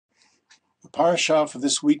The parashah for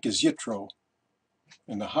this week is Yitro,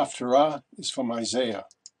 and the haftarah is from Isaiah.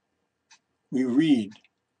 We read,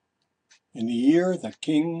 "In the year that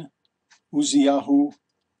King Uzziah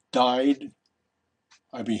died,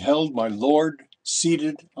 I beheld my Lord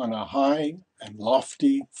seated on a high and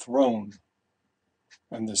lofty throne,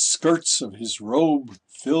 and the skirts of his robe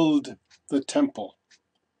filled the temple.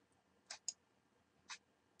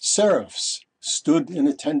 Seraphs stood in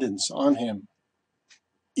attendance on him.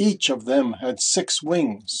 Each of them had 6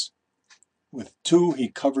 wings. With 2 he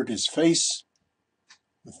covered his face,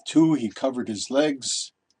 with 2 he covered his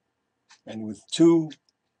legs, and with 2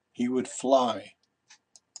 he would fly."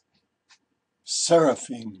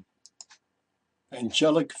 Serafim,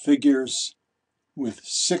 angelic figures with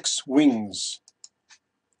 6 wings.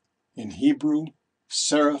 In Hebrew,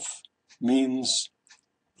 seraph means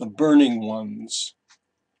the burning ones.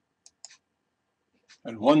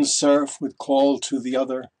 And one seraph would call to the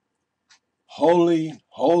other, "Holy,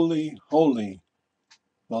 holy, holy,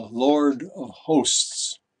 the Lord of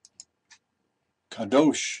hosts.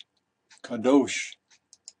 Kadosh, Kadosh,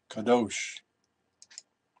 Kadosh.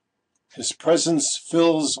 His presence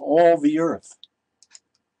fills all the earth."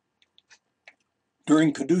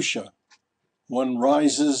 During Kedusha, one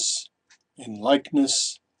rises in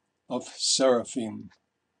likeness of seraphim.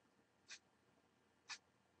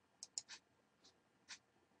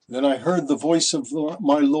 Then I heard the voice of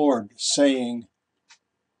my Lord saying,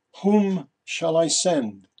 "Whom shall I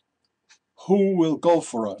send? Who will go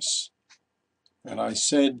for us?" And I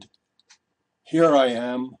said, "Here I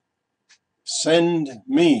am. Send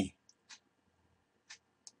me."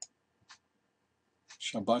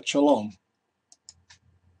 Shabbat Shalom.